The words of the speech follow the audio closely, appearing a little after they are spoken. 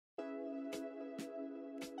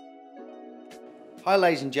Hi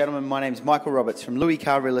ladies and gentlemen, my name is Michael Roberts from Louis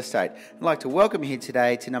Carr Real Estate. I'd like to welcome you here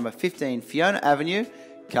today to number 15 Fiona Avenue,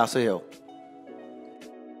 Castle Hill.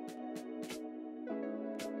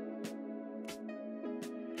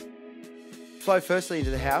 Flow firstly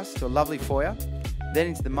into the house to a lovely foyer, then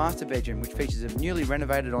into the master bedroom which features a newly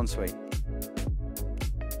renovated ensuite.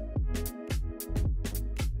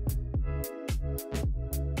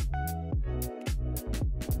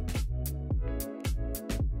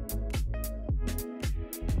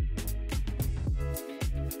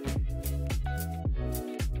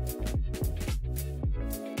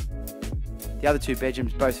 The other two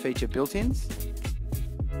bedrooms both feature built-ins.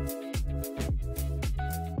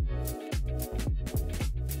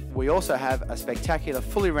 We also have a spectacular,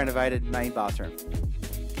 fully renovated main bathroom.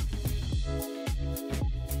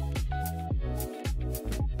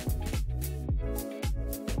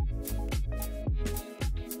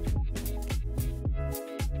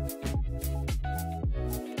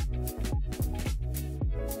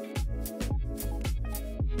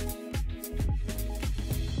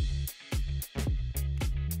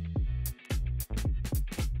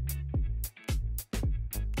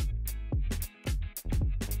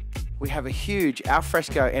 We have a huge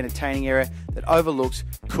alfresco entertaining area that overlooks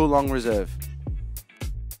Coolong Reserve.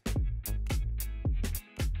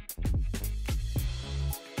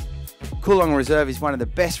 Coolong Reserve is one of the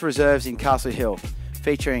best reserves in Castle Hill,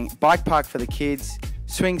 featuring bike park for the kids,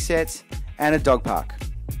 swing sets and a dog park.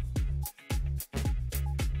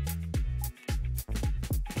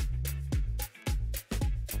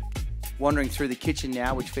 Wandering through the kitchen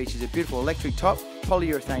now, which features a beautiful electric top,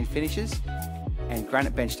 polyurethane finishes and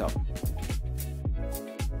granite benchtop.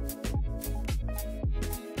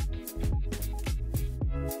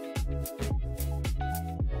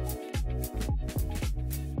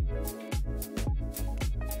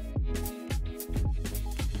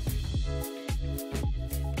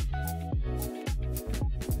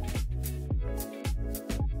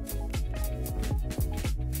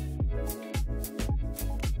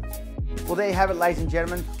 Well, there you have it, ladies and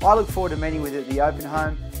gentlemen. I look forward to meeting with you at the open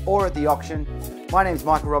home or at the auction. My name is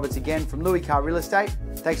Michael Roberts again from Louis Carr Real Estate.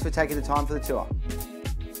 Thanks for taking the time for the tour.